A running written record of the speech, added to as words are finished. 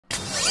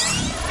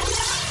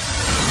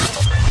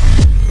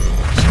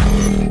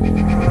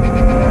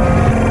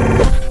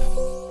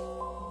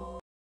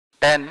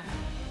10,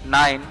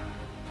 9,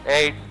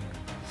 8,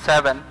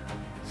 7,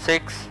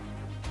 6,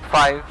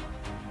 5,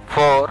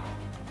 4.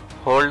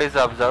 Hold is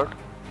observed.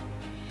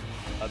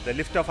 The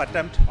liftoff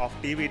attempt of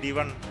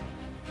TVD1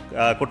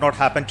 could not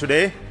happen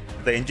today.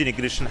 The engine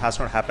ignition has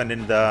not happened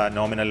in the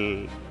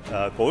nominal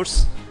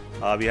course.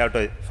 We have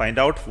to find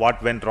out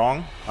what went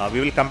wrong. We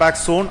will come back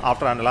soon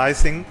after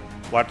analyzing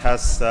what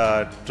has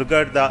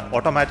triggered the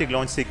automatic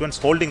launch sequence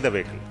holding the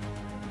vehicle.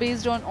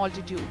 Based on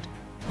altitude.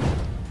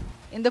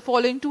 In the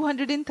following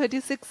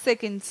 236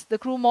 seconds, the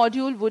crew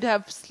module would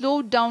have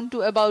slowed down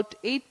to about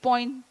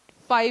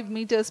 8.5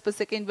 meters per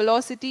second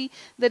velocity,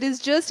 that is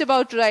just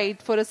about right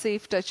for a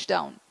safe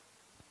touchdown.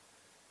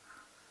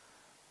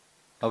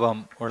 अब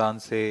हम उड़ान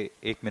से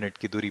 1 minute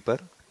की दूरी पर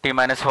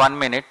T-1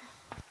 minute.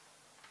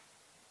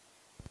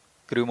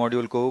 Crew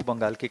module को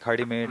बंगाल की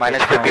खाड़ी में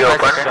 -50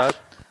 open.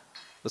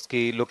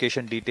 उसकी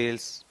लोकेशन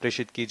डिटेल्स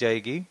प्रेषित की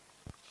जाएगी.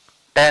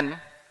 10,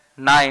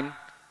 9,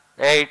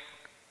 8,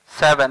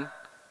 7,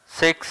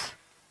 6,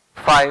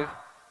 5,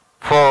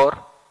 4.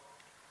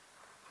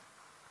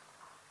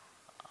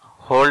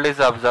 Hold is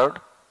observed.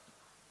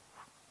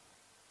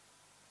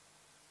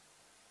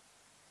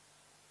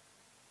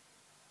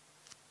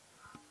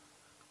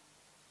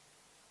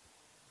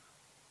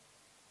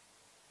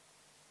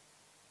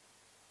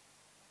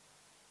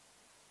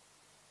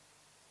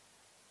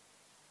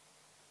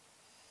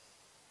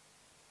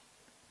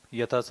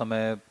 यथा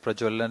समय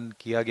प्रज्वलन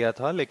किया गया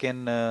था,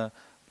 लेकिन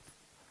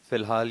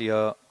फिलहाल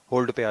यह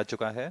होल्ड पे आ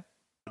चुका है.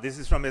 This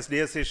is from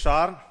SDSC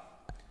SHAR.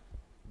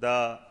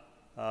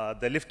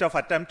 The liftoff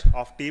attempt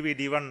of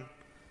TVD1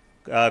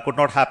 could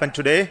not happen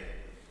today.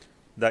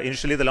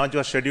 Initially the launch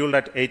was scheduled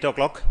at 8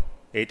 o'clock,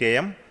 8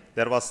 a.m.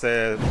 There was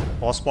a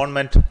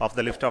postponement of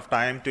the liftoff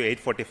time to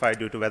 8:45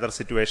 due to weather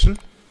situation.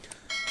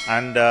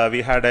 And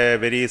we had a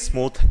very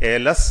smooth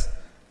ALS,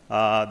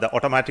 the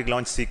automatic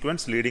launch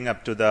sequence leading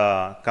up to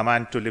the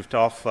command to lift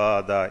off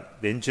the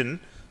engine.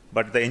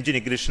 But the engine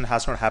ignition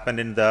has not happened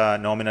in the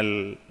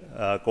nominal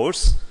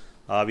course.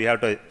 We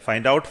have to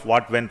find out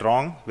what went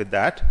wrong with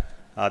that.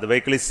 The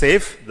vehicle is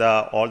safe.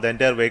 The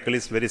entire vehicle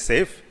is very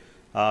safe.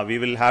 We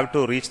will have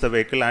to reach the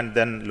vehicle and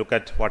then look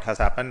at what has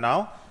happened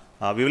now.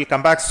 We will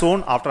come back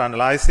soon after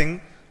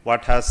analyzing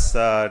what has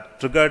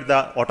triggered the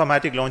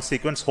automatic launch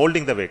sequence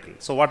holding the vehicle.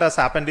 So what has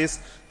happened is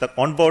the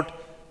onboard,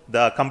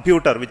 the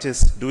computer which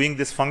is doing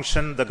this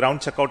function, the ground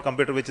checkout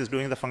computer which is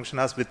doing the function,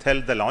 has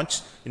withheld the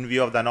launch in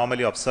view of the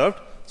anomaly observed.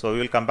 So we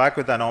will come back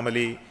with the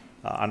anomaly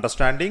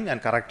understanding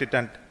and correct it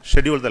and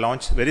schedule the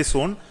launch very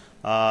soon.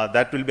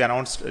 That will be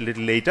announced a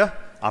little later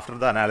after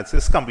the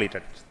analysis is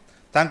completed.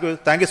 Thank you.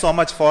 Thank you so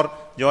much for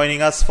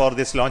joining us for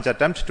this launch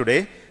attempt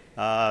today.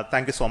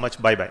 Thank you so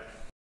much. Bye-bye.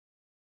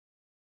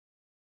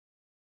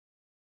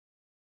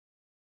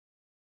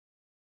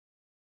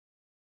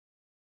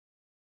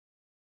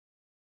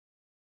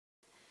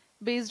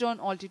 Based on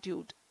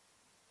altitude.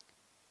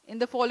 In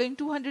the following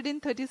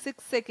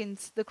 236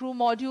 seconds, the crew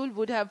module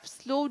would have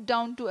slowed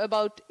down to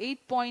about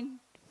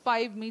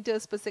 8.5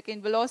 meters per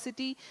second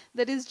velocity,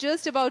 that is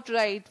just about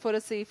right for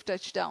a safe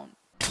touchdown.